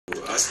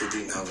Plus, we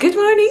didn't have. Good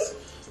morning.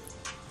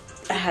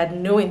 I had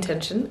no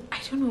intention. I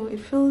don't know. It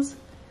feels.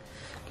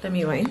 Let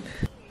me wipe.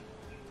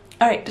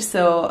 All right.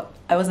 So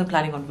I wasn't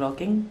planning on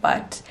vlogging,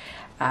 but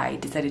I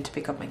decided to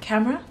pick up my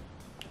camera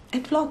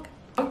and vlog.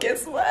 Oh,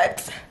 guess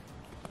what?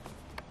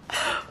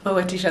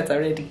 My t-shirts are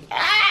ready.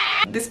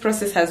 This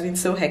process has been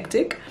so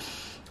hectic.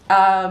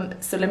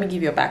 So let me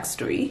give you a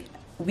backstory.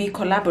 We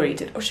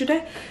collaborated, or should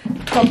I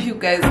pump you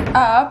guys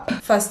up?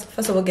 First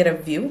of all, get a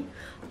view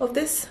of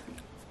this.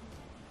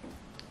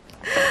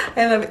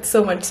 I love it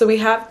so much. So we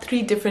have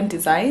 3 different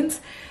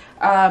designs,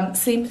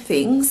 same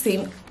thing,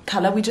 same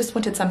color. We just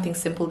wanted something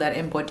simple that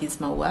embodies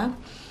maua.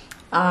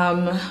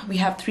 We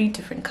have 3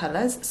 different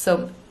colors.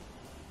 So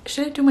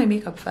should I do my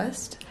makeup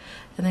first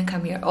and then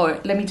come here, or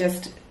let me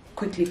just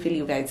quickly fill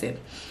you guys in?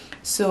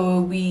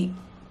 So we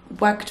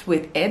worked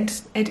with Ed.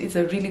 Ed is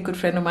a really good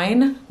friend of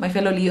mine, my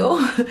fellow Leo,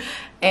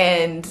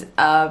 and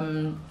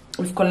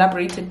we've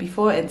collaborated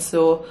before. And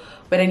so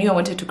when I knew I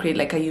wanted to create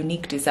like a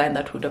unique design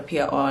that would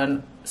appear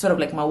on sort of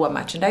like maua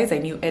merchandise, I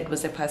knew Ed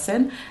was a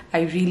person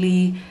I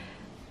really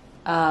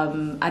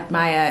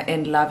admire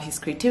and love. His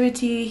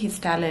creativity, his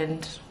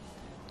talent,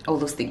 all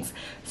those things.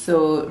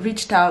 So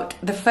reached out.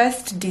 The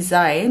first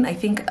design, I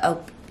think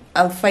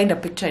I'll find a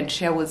picture and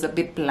share, was a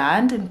bit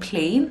bland and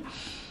plain.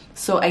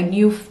 So I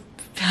knew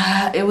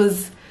it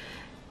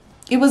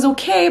was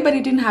okay, but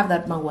it didn't have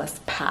that maua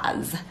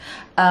spaz.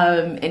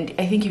 And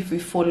I think if we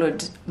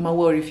followed maua,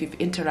 or if you've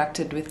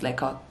interacted with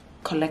like our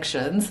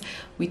collections,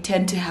 we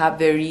tend to have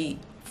very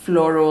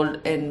floral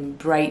and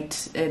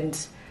bright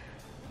and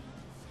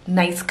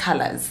nice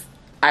colors,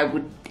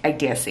 I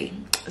dare say.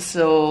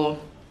 So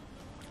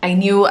I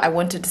knew I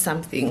wanted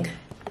something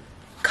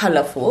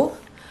colorful.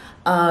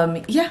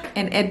 Yeah,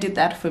 and Ed did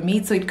that for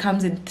me. So it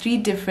comes in 3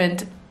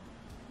 different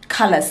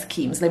color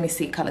schemes. Let me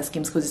say color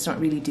schemes because it's not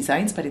really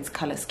designs, but it's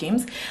color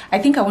schemes. I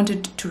think I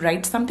wanted to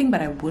write something,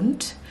 but I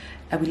wouldn't.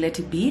 I will let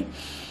it be.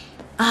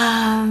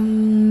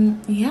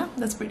 Yeah,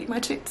 that's pretty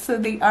much it. So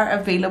they are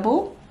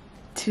available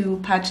to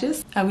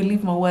purchase. I will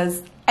leave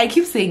maua's. I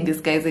keep saying this,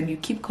 guys, and you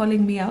keep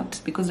calling me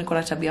out because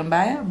nikona tabia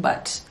mbaya,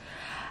 but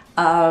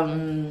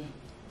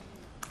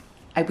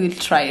I will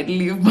try and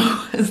leave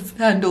maua's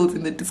handles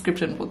in the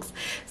description box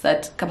so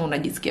that kama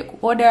unajisikia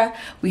kuorder.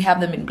 We have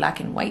them in black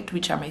and white,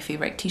 which are my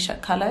favorite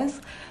t-shirt colors.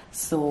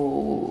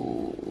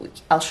 So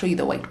I'll show you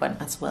the white one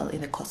as well in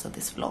the course of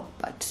this vlog,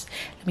 but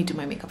let me do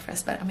my makeup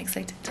first. But I'm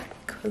excited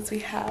because we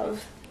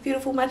have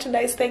beautiful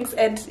merchandise. Thanks,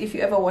 Ed, if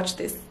you ever watch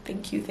this.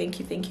 Thank you, thank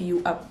you, thank you.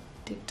 You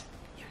update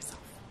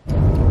yourself.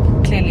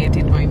 Clearly I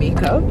did my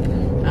makeup.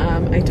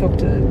 I talked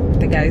to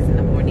the guys in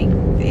the morning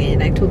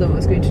and I told them I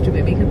was going to do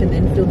my makeup and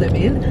then fill them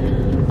in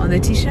on the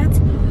t-shirts.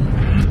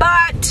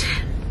 But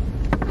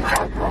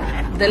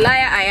the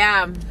liar I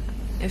am,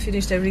 I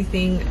finished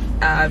everything.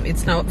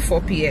 It's now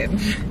 4 p.m.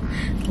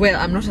 Well,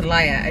 I'm not a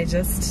liar. I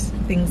just,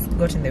 things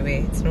got in the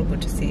way. It's not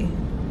good to say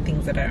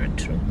things that aren't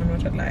true. I'm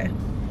not a liar.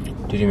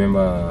 Do you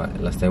remember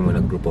last time when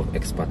a group of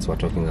experts were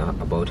talking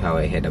about how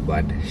I had a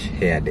bad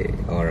hair day?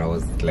 Or I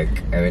was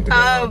like, I went to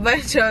the a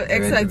bunch of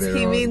experts.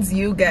 He means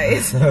you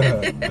guys.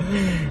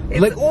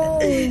 Like,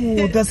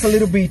 oh, that's a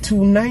little bit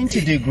too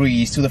 90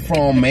 degrees to the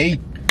front,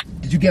 mate.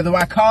 Did you get the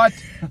right cut?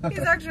 He's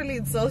actually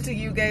insulting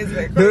you guys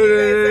like, you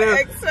guys are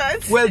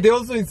experts. Well, they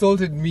also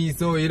insulted me,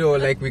 so you know,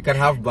 like we can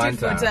have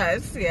banter.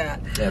 Yeah.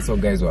 Yeah, so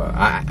guys were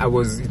it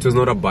was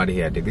not a bad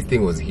hair day. This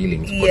thing was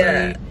healing.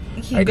 Yeah.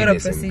 He got a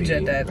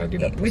procedure done,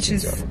 which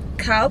is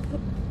scalp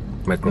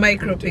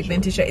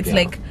micropigmentation. It's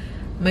like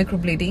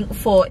microblading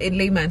for a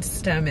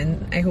layman's term,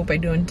 and I hope I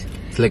don't.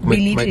 It's like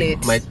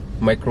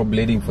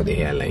microblading for the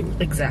hairline.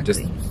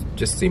 Exactly.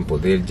 Just simple.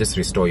 They'll just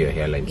restore your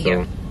hairline. So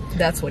yeah,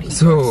 that's what he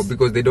does.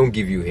 Because they don't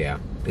give you hair.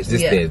 It's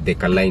just the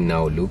line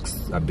now looks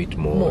a bit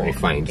more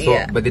refined.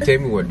 So by the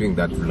time we were doing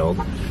that vlog,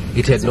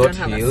 it had not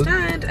healed.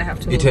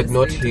 It had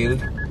not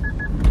healed.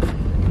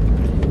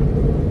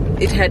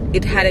 It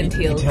hadn't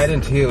healed. It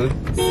hadn't healed.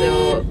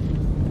 So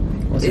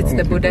it's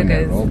the Buddha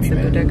guys.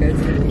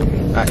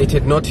 It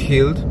had not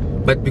healed,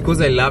 but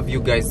because I love you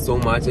guys so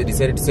much, I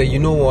decided to say, you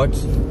know what?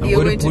 I'm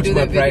going to put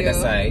my pride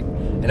aside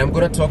and I'm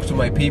going to talk to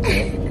my people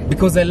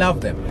because I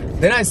love them.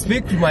 Then I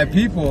speak to my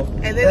people,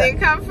 and then they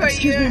come for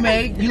excuse me,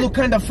 mate. You look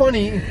kind of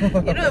funny.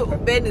 You know,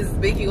 Ben is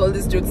making all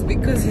these jokes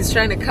because he's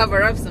trying to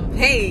cover up some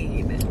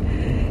pain.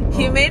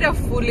 He made a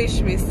foolish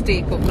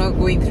mistake of not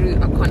going through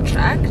a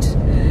contract,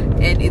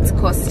 and it's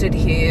costed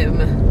him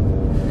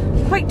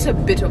quite a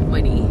bit of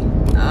money.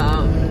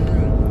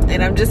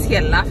 And I'm just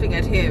here laughing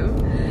at him,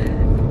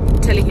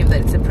 telling him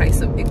that it's the price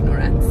of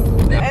ignorance.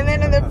 And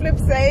then on the flip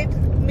side,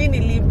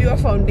 Mini Libya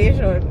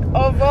Foundation,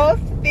 of all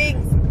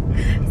things,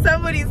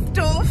 somebody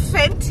stole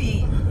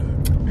Fenty.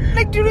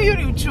 Like, do you know you're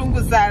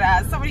Uchungu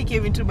Zara? Somebody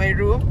came into my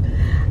room,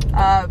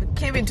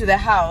 came into the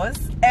house,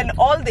 and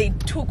all they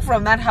took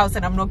from that house,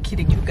 and I'm not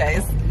kidding you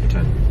guys.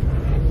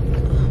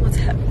 What's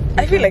happening?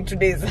 I feel like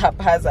today is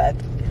haphazard.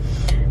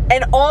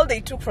 And all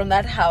they took from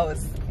that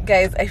house,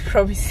 guys, I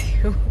promise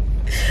you,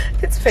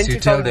 it's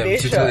Fenty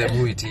Foundation. So you tell them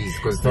who it is,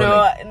 because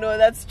no,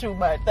 that's too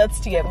much. That's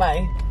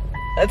TMI.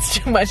 That's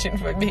too much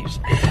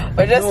information.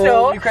 But just no,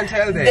 know you can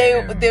tell them.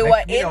 they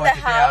were in the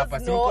house.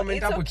 No,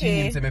 it's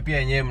okay.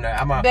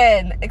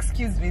 Ben,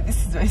 excuse me,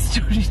 this is my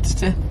story to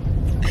tell.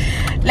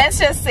 Let's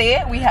just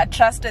say we had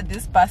trusted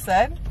this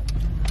person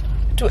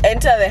to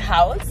enter the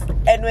house,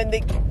 and when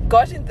they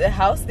got into the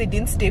house, they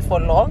didn't stay for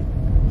long.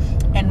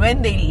 And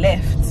when they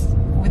left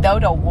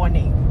without a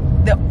warning,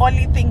 the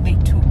only thing they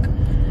took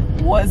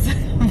was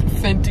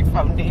Fenty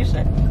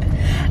foundation.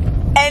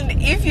 And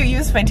if you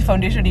use Fenty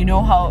foundation, you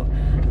know how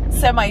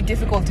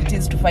semi-difficult it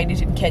is to find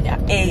it in Kenya.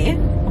 A.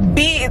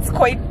 B, it's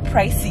quite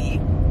pricey.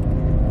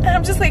 And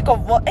I'm just like,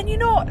 oh, and you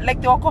know,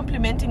 like they were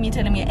complimenting me,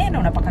 telling me, na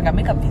unapakanga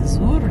makeup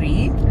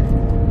vizuri.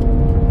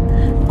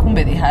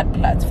 Kumbe they had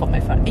plans for my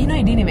family. You know,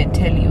 I didn't even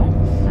tell you.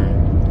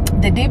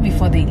 The day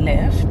before they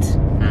left,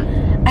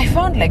 I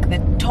found like the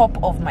top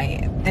of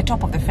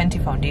the Fenty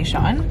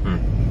foundation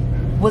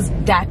was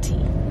dirty.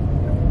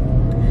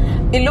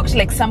 It looked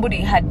like somebody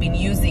had been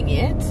using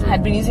it,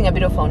 had been using a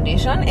bit of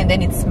foundation, and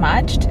then it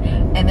smudged,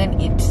 and then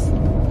it...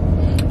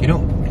 You know,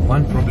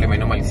 one problem I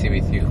normally see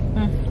with you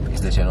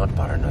is that you're not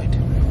paranoid.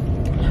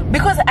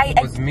 Because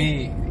Because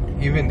me,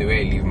 even the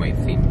way I leave my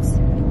things,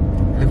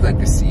 I look like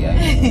the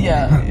CIA.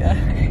 yeah.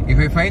 If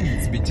I find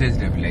it's been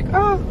changed, I'll be like,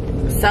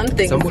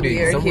 somebody's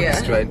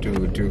trying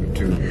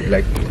to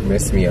like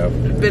mess me up.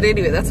 But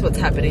anyway, that's what's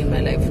happening in my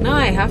life. Now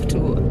I have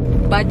to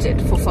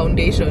budget for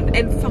foundation,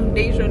 and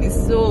foundation is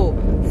so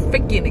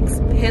freaking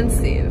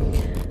expensive.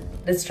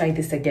 Let's try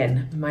this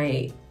again.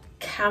 My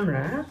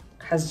camera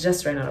has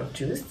just run out of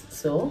juice,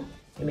 so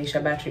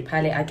imeisha battery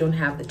pale. I don't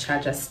have the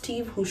charger.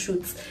 Steve, who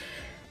shoots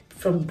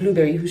from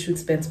Blueberry, who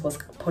shoots Ben's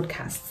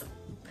podcasts,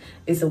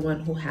 is the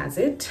one who has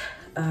it.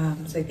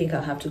 So I think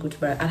I'll have to go to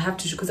bar. I'll have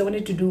to, because I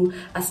wanted to do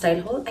a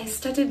style haul.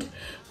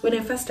 When I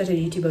first started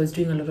YouTube, I was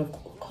doing a lot of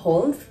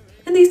hauls,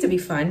 and they used to be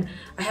fun.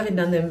 I haven't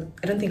done them.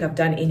 I don't think I've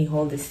done any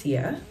haul this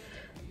year.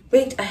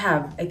 Wait, I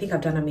have. I think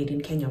I've done a made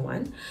in Kenya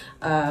one,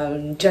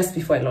 just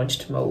before I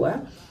launched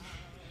Maua.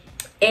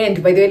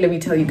 And by the way, let me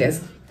tell you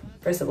guys,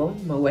 first of all,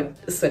 Maua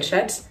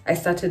sweatshirt. I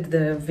started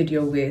the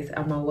video with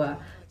a Maua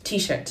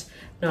t-shirt.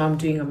 Now I'm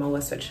doing a Maua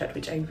sweatshirt,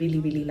 which I really,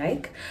 really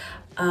like.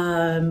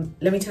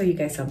 Let me tell you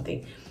guys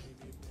something.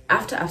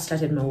 After I've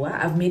started Maua,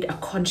 I've made a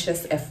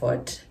conscious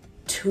effort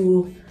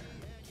to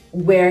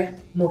wear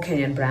more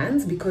Kenyan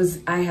brands, because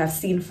I have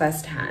seen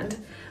firsthand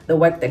the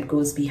work that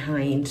goes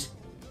behind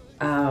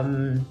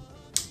a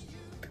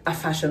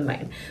fashion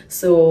line.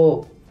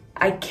 So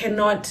I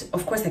cannot,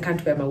 of course I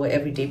can't wear Maua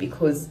every day,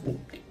 because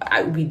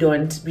we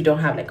don't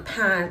have like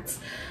pants,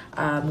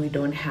 we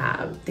don't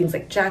have things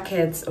like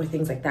jackets or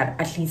things like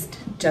that, at least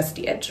just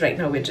yet. Right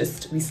now we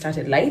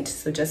started light,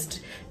 so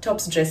just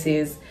tops,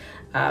 dresses,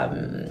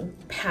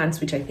 pants,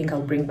 which I think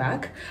I'll bring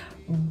back.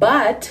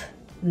 But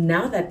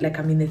now that like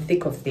I'm in the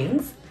thick of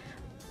things,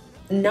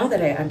 now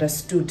that I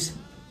understood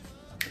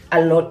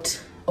a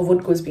lot of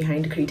what goes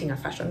behind creating a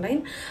fashion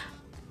line,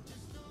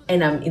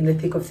 and I'm in the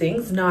thick of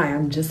things, now I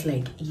am just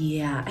like,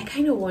 yeah, I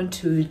kind of want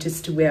to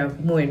just wear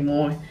more and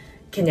more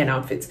Kenyan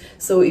outfits.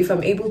 So if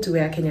I'm able to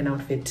wear a Kenyan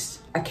outfit,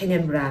 a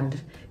Kenyan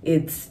brand,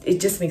 it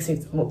just makes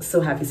me so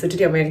happy. So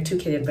today I'm wearing two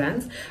Kenyan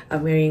brands.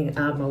 I'm wearing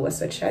a Maua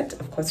sweatshirt,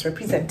 of course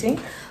representing,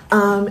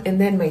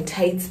 and then my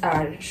tights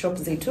are Shop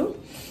Zetu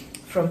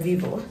from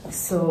Vivo.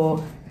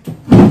 So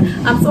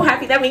I'm so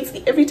happy. That makes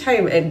me, every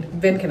time, and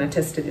Ben can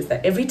attest to this,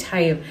 that every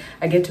time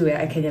I get to wear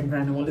a Kenyan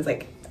brand, I'm always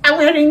like, I'm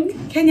wearing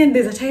Kenyan.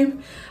 There's a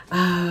time,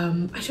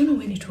 I don't know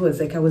when it was,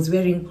 like I was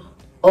wearing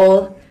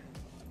all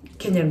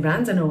Kenyan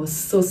brands and I was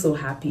so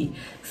happy.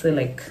 So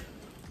like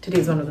today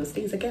is one of those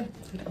days again.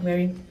 I'm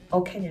wearing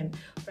all Kenyan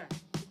brands.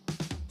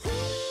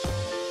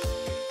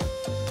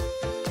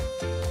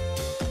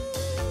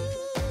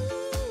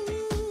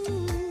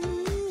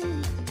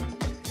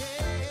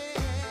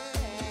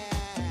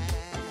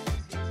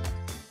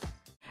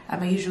 At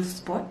my usual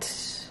spot,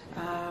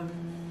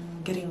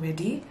 getting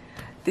ready.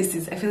 I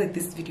feel like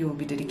this video will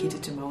be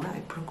dedicated to Maua. I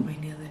broke my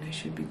nail and I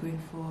should be going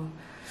for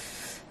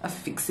a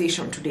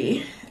fixation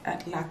today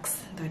at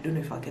Lux. I don't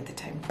know if I'll get the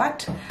time,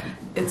 but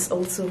it's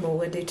also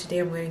Maua Day today.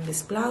 I'm wearing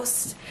this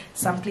blouse,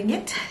 sampling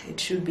it. It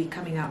should be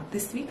coming out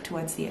this week,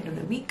 towards the end of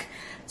the week.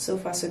 So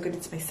far so good.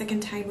 It's my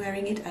second time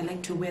wearing it. I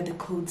like to wear the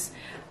coats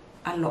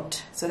a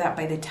lot, so that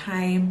by the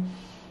time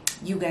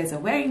you guys are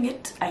wearing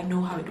it, I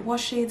know how it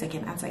washes. I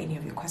can answer any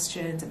of your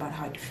questions about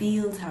how it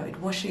feels, how it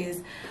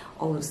washes,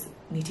 all those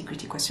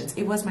nitty-gritty questions.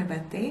 It was my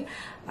birthday.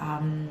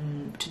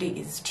 Today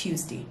is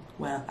Tuesday.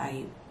 Well,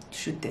 I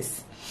shoot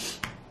this.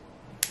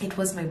 It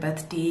was my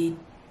birthday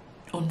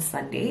on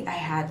Sunday. I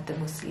had the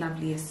most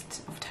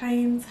loveliest of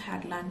times. I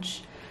had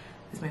lunch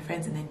with my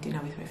friends and then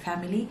dinner with my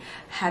family.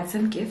 Had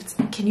some gifts.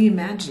 Can you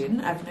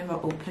imagine? I've never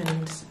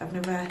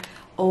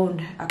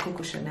owned a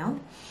Coco Chanel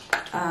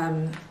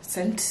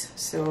scent.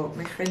 So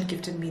my friend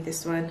gifted me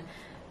this one,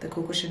 the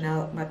Coco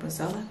Chanel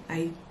Mademoiselle.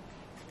 I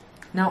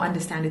now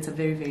understand it's a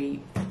very,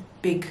 very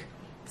big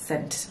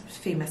scent,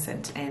 famous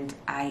scent, and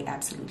I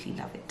absolutely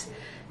love it.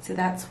 So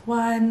that's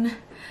one.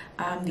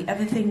 The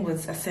other thing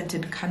was a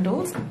scented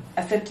candle,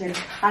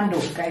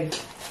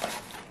 guys.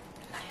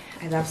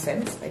 I love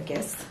scents, I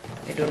guess.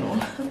 I don't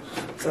know.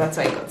 So that's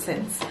why I got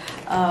scents.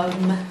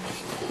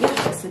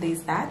 Yeah, so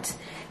there's that.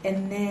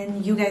 And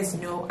then you guys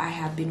know I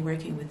have been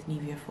working with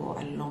Nivea for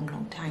a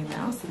long time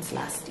now, since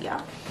last year.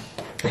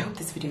 I hope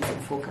this video is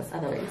in focus,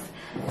 otherwise.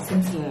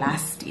 Since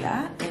last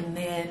year. And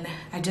then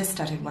I just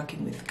started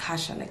working with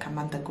Kasha like a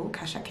month ago,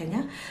 Kasha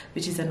Kenya,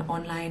 which is an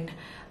online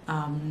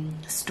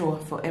store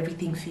for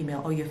everything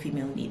female, all your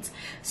female needs.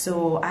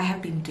 So I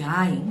have been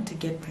dying to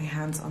get my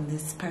hands on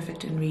this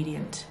Perfect and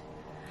Radiant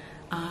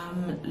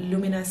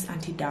luminous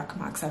anti-dark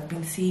marks. I've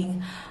been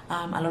seeing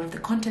a lot of the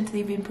content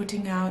they've been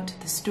putting out,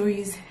 the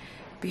stories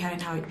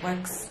behind how it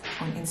works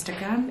on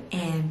Instagram,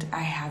 and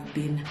I have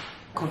been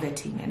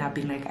coveting, and I've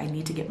been like, I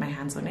need to get my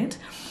hands on it.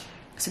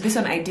 So this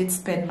one I did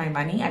spend my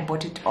money. I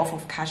bought it off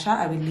of Kasha.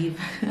 I will leave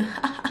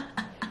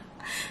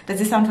does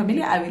this sound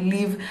familiar? I will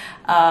leave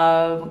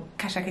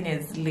Kasha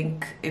Kenya's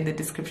link in the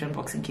description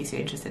box in case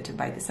you're interested to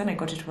buy this one. I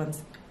got it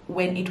once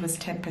when it was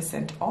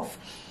 10% off.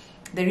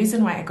 The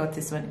reason why I got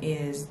this one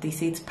is they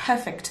say it's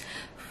perfect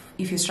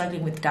if you're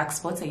struggling with dark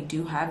spots. I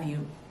do have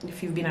you.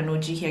 If you've been an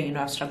OG here, you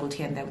know I've struggled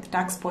here and there with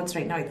dark spots.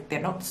 Right now they're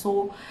not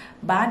so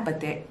bad, but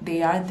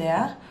they are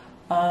there.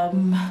 Now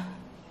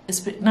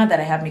that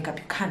I have makeup,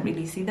 you can't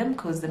really see them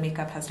because the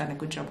makeup has done a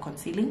good job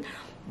concealing,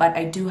 but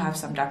I do have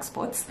some dark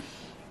spots.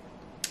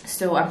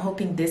 So I'm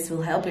hoping this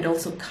will help. It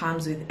also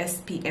comes with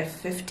SPF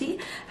 50.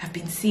 I've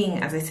been seeing,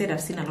 as I said,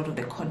 I've seen a lot of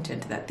the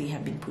content that they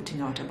have been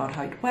putting out about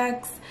how it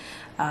works,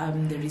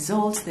 the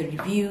results, the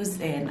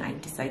reviews, and I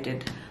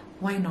decided,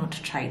 why not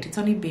try it? It's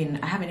only been,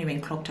 I haven't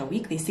even clocked a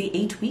week. They say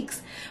 8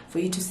 weeks for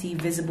you to see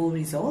visible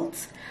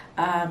results.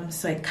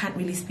 So I can't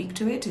really speak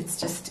to it.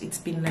 It's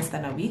been less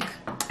than a week.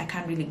 I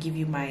can't really give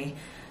you my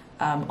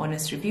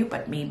honest review,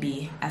 but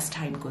maybe as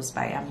time goes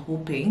by, I'm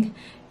hoping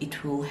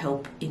it will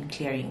help in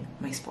clearing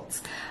my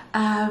spots.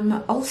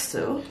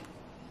 Also,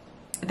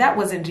 that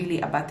wasn't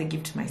really a birthday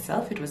gift to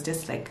myself. It was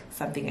just like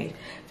something I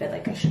felt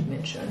like I should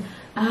mention.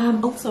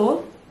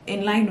 Also,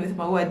 in line with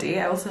Maua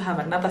Day, I also have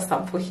another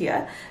sample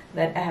here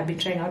that I have been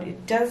trying out.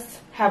 It does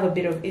have a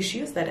bit of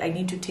issues that I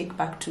need to take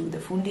back to the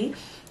fundi,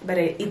 but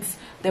it's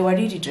the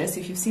Waridi dress.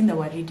 If you've seen the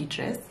Waridi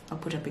dress, I'll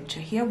put a picture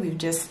here. We've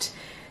just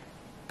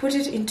put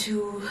it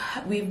into,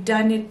 we've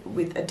done it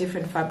with a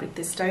different fabric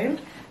this time,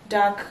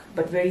 dark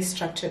but very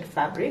structured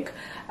fabric.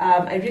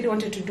 I really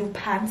wanted to do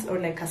pants or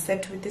like a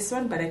set with this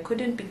one, but I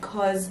couldn't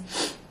because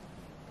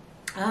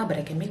but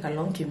I can make a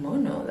long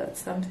kimono.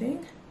 That's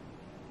something.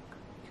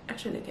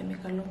 Actually, I can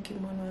make a long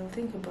kimono. I'll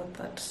think about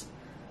that.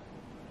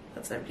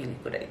 That's a really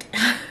good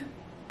idea.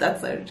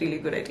 That's a really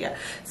good idea.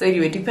 So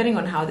anyway, depending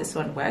on how this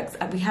one works,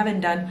 we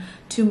haven't done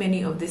too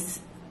many of this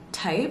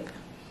type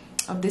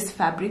of this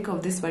fabric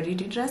of this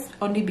Waridi dress,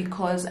 only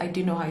because I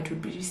didn't know how it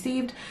would be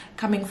received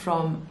coming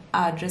from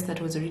a dress that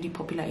was already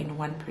popular in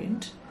one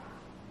print.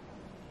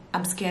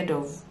 I'm scared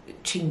of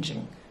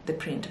changing the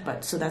print,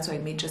 but so that's why I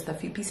made just a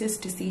few pieces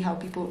to see how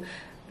people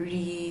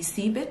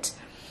receive it.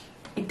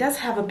 It does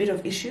have a bit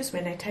of issues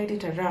when I tied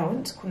it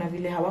around. Kuna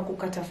vile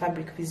hawakukata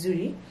fabric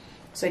vizuri,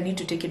 so I need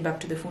to take it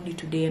back to the fundi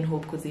today and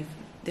hope, because if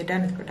they're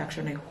done with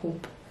production, I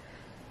hope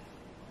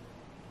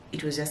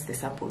it was just the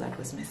sample that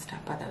was messed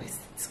up. Otherwise,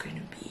 it's going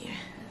to be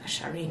a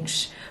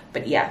sharinge.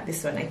 But yeah,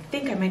 this one, I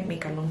think I might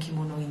make a long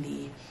kimono in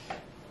the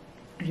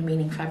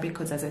remaining fabric,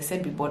 because as I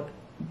said, we bought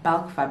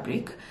bulk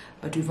fabric,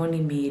 but we've only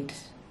made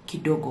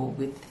kidogo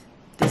with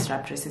this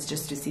wrap dresses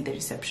just to see the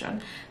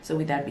reception. So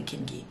with that, we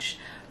can gauge.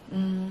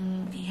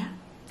 Yeah,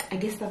 I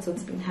guess that's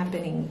what's been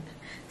happening.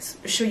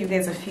 Show you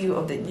guys a few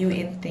of the new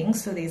in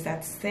things. So there's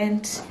that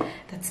scent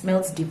that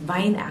smells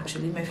divine.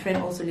 Actually, my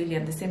friend also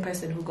Lillian, the same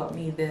person who got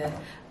me the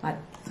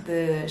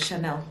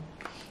Chanel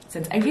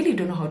scent. I really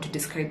don't know how to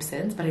describe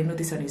scents, but I know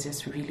this one is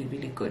just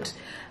really good.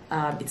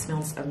 It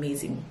smells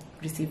amazing.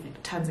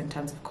 Received tons and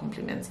tons of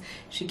compliments.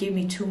 She gave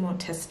me 2 more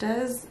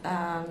testers.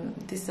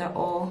 These are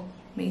all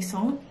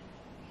Maison.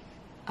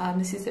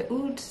 This is the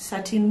Oud,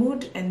 Satin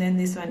Mood, and then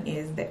this one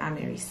is the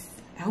Ameris.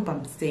 I hope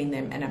I'm saying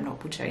them and I'm not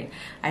butchering.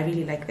 I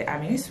really like the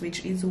Ameris,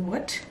 which is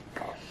what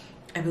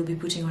I will be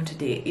putting on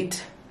today.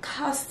 It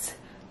costs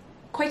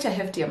quite a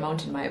hefty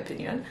amount in my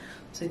opinion,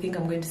 so I think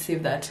I'm going to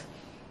save that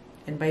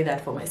and buy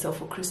that for myself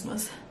for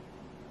Christmas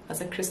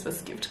as a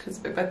Christmas gift,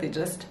 because my birthday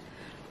just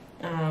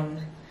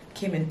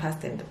came and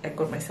passed and I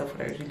got myself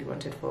what I really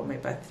wanted for my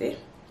birthday.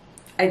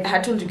 I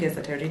had told you guys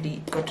that I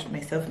already got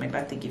myself my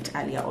birthday gift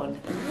earlier on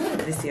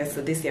this year,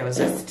 so this year I was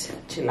just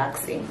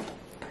chillaxing.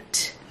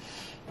 But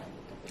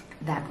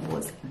that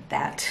was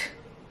that.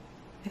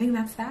 I think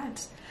that's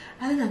that.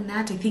 Other than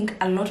that, I think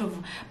I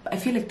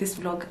feel like this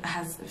vlog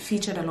has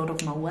featured a lot of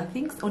Maua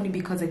things, only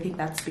because I think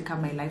that's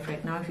become my life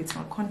right now. If it's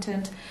not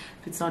content,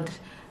 if it's not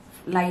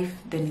life,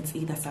 then it's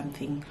either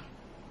something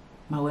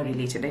Maua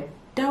related. I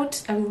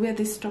doubt I will wear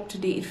this top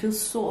today. It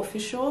feels so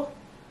official.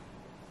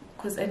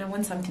 And I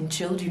want something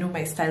chilled. You know,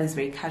 my style is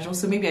very casual,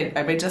 so maybe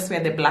I might just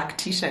wear the black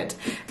t-shirt,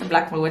 the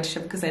black Maua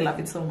t-shirt, because I love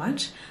it so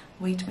much.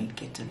 Weight might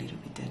get a little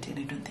bit dirty, and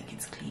I don't think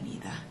it's clean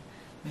either.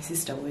 My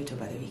sister wore it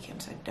over the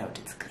weekend, so I doubt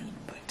it's clean,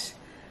 but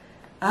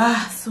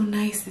So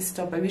nice, this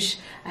top. I wish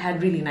I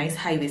had really nice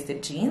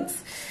high-waisted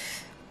jeans.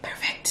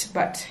 Perfect.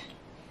 But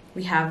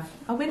we have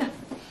a winner.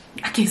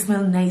 Okay,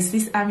 smell nice.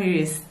 This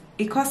Amiris,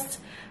 it costs,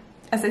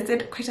 as I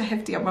said, quite a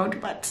hefty amount,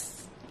 but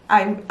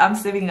I'm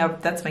saving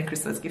up. That's my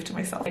Christmas gift to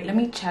myself. Let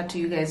me chat to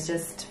you guys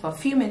just for a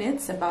few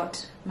minutes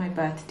about my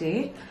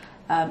birthday,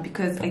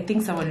 because I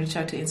think someone reached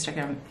out to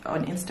Instagram.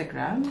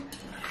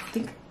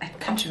 I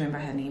can't remember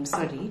her name,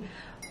 sorry,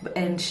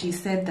 and she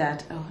said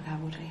that,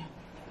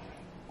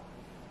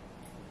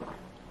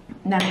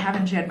 now I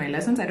haven't shared my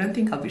lessons. I don't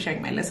think I'll be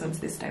sharing my lessons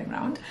this time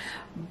around,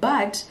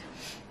 but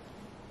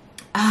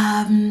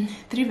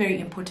three very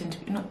important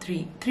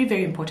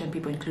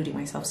people, including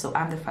myself. So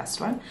I'm the first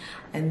one,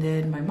 and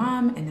then my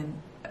mom, and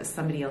then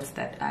somebody else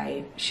that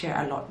I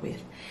share a lot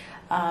with.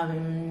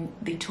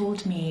 They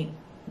told me,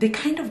 they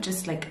kind of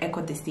just like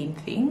echoed the same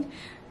thing,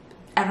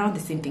 around the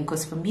same thing,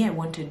 because for me, I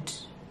wanted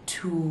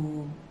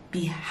to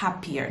be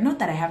happier. Not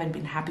that I haven't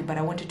been happy, but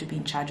I wanted to be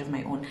in charge of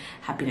my own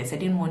happiness. I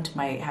didn't want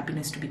my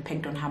happiness to be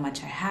pegged on how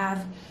much I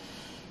have,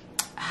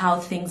 how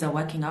things are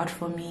working out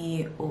for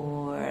me,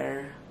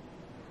 or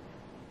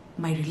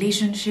my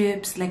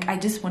relationships. Like, I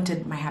just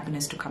wanted my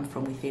happiness to come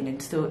from within.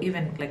 And so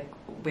even like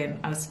when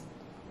I was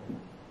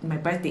my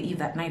birthday eve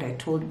that night, I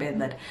told Ben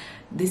that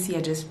this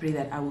year, just pray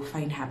that I will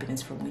find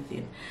happiness from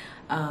within,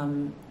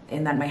 and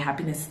that my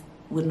happiness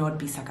will not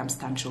be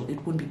circumstantial.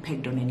 It won't be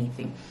pegged on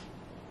anything.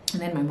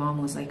 And then my mom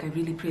was like, I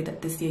really pray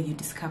that this year you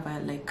discover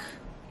like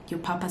your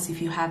purpose,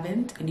 if you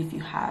haven't, and if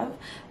you have,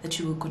 that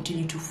you will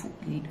continue to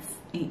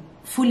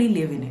fully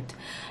live in it.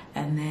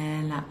 And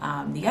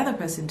then the other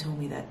person told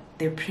me that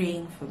they're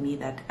praying for me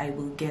that I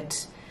will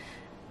get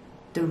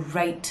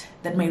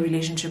that my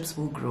relationships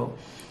will grow,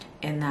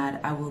 and that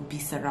I will be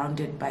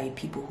surrounded by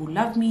people who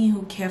love me,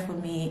 who care for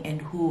me,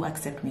 and who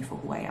accept me for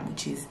who I am,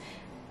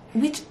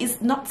 which is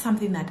not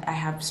something that I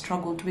have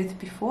struggled with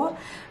before,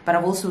 but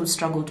I've also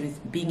struggled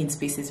with being in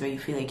spaces where you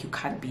feel like you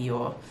can't be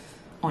your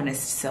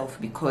honest self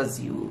because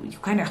you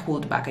kind of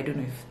hold back. I don't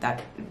know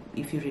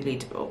if you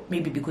relate, or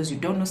maybe because you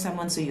don't know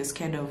someone, so you're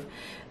scared of,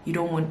 you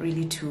don't want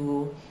really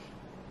to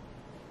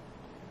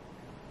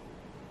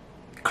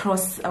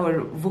cross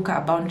or VUCA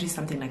a boundary,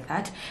 something like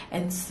that.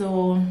 And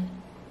so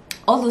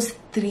all those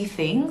three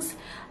things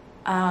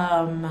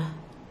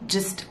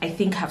just, I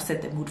think, have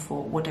set the mood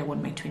for what I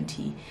want my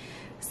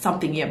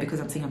 20-something year, because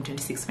I'm saying I'm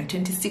 26, my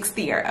 26th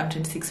year, I'm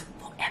 26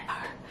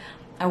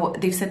 forever.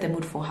 They've set the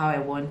mood for how I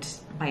want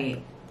my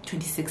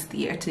 26th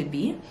year to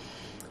be,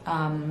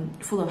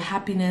 full of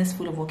happiness,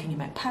 full of walking in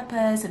my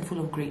purpose, and full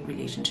of great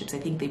relationships. I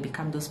think they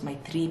become those my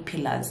three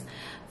pillars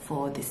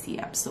for this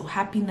year. So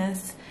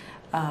happiness,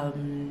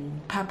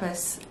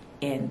 purpose,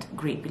 and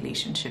great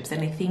relationships.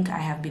 And I think I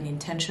have been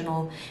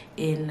intentional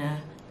in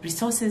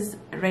resources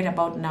right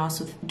about now,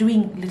 so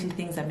doing little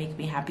things that make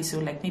me happy. So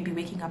like maybe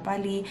waking up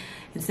early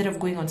instead of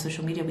going on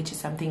social media, which is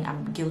something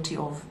I'm guilty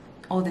of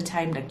all the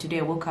time. Like today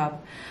I woke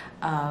up,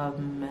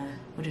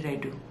 what did I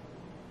do?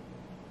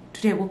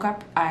 Today I woke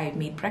up, I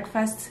made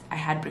breakfast, I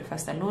had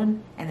breakfast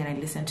alone, and then I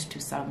listened to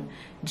some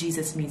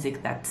Jesus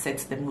music that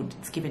sets the mood.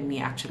 It's given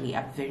me actually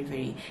a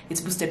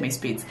it's boosted my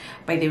spirits.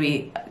 By the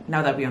way,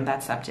 now that we're on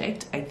that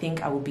subject, I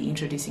think I will be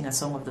introducing a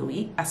song of the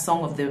week, a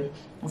song of the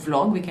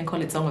vlog. We can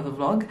call it song of the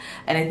vlog.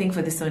 And I think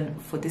for this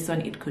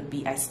one, it could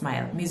be I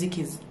Smile. Music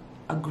is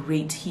a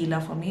great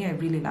healer for me. I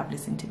really love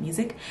listening to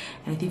music.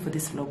 And I think for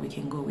this vlog, we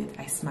can go with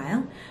I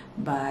Smile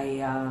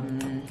by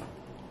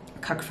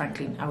Kirk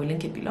Franklin. I will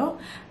link it below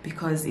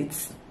because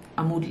it's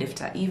a mood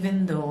lifter.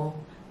 Even though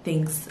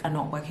things are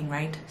not working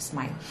right,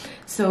 smile.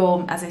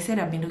 So as I said,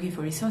 I've been looking for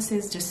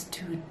resources just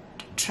to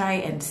try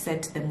and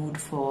set the mood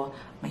for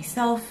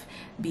myself,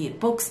 be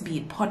it books, be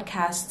it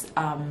podcasts,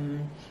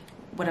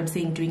 what I'm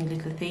saying, doing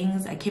little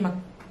things. I came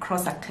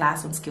across a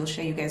class on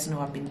Skillshare. You guys know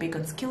I've been big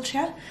on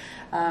Skillshare.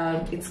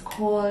 It's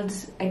called,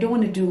 I don't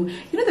want to do,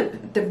 you know,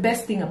 the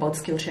best thing about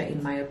Skillshare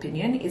in my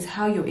opinion is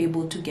how you're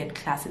able to get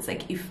classes,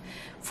 like if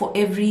for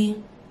every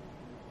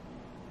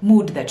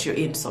mood that you're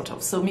in, sort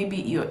of. So maybe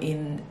you're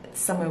in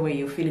somewhere where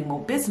you're feeling more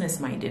business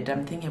minded.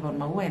 I'm thinking about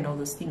Maua and all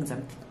those things.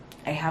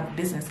 I have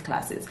business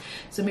classes.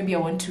 So maybe I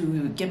want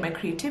to get my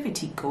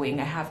creativity going.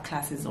 I have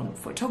classes on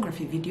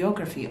photography,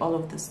 videography, all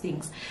of those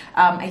things.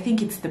 I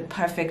think it's the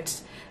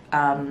perfect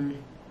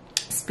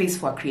space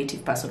for a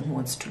creative person who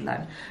wants to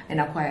learn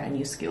and acquire a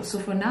new skill. So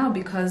for now,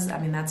 because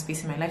I'm in that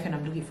space in my life and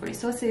I'm looking for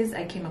resources,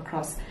 I came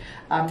across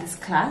this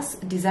class,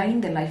 Designing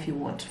the Life You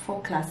Want,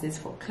 4 classes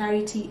for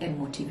clarity and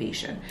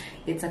motivation.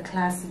 It's a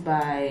class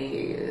by,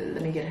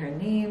 let me get her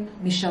name,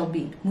 Michelle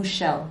B.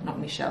 Mushel, not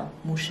Michelle,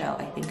 Mushel,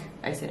 I think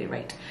I said it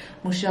right.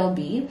 Mushel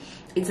B.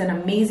 It's an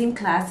amazing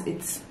class.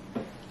 It's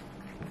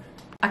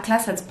A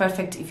class that's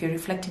perfect if you're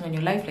reflecting on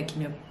your life, like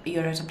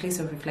you're at a place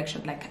of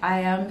reflection like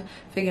I am,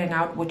 figuring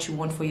out what you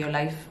want for your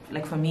life.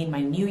 Like for me in my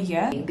new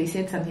year, they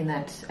said something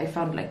that I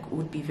found like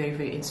would be very,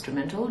 very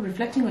instrumental.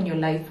 Reflecting on your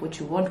life,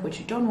 what you want, what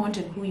you don't want,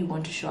 and who you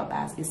want to show up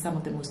as is some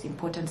of the most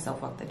important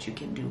self-work that you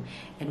can do,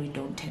 and we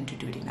don't tend to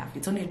do it enough.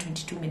 It's only a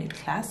 22-minute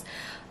class.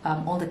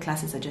 All the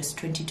classes are just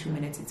 22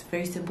 minutes. It's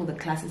very simple. The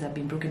classes have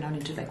been broken down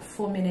into like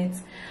 4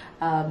 minutes,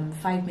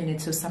 5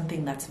 minutes, so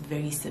something that's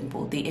very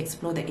simple. They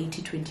explore the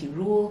 80-20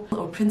 rule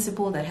or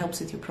principle that helps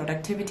with your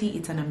productivity.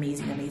 It's an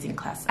amazing, amazing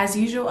class. As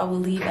usual, I will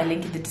leave a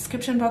link in the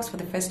description box for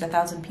the first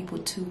 1,000 people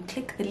to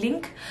click the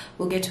link.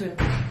 We'll get to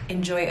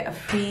enjoy a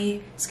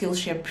free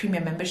Skillshare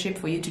premium membership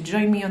for you to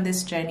join me on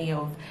this journey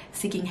of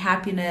seeking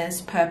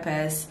happiness,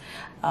 purpose,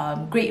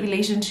 great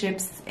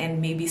relationships, and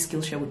maybe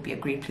Skillshare would be a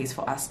great place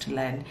for us to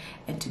learn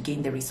and to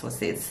gain the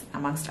resources,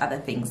 amongst other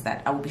things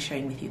that I will be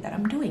sharing with you that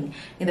I'm doing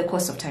in the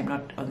course of time,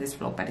 not on this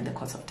vlog, but in the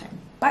course of time.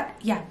 But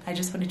yeah, I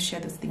just wanted to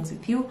share those things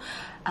with you.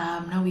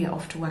 Now we are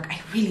off to work.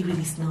 I really,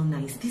 really smell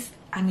nice. This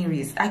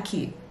Amiris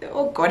Aki,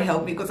 oh God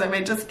help me, because I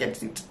might just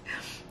get it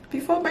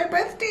before my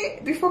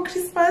birthday, before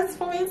Christmas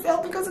for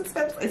myself, because it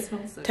smells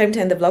so. Time to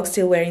end the vlog,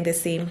 still wearing the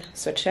same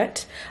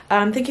sweatshirt.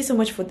 Thank you so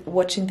much for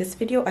watching this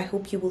video. I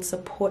hope you will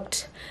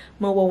support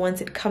Mowa once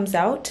it comes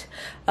out.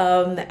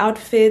 The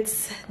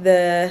outfits,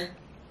 the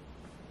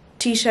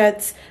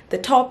t-shirts, the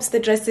tops, the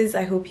dresses,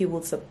 I hope you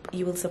will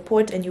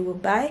support and you will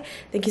buy.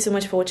 Thank you so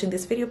much for watching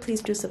this video.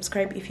 Please do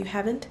subscribe if you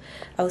haven't.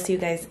 I will see you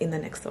guys in the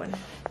next one.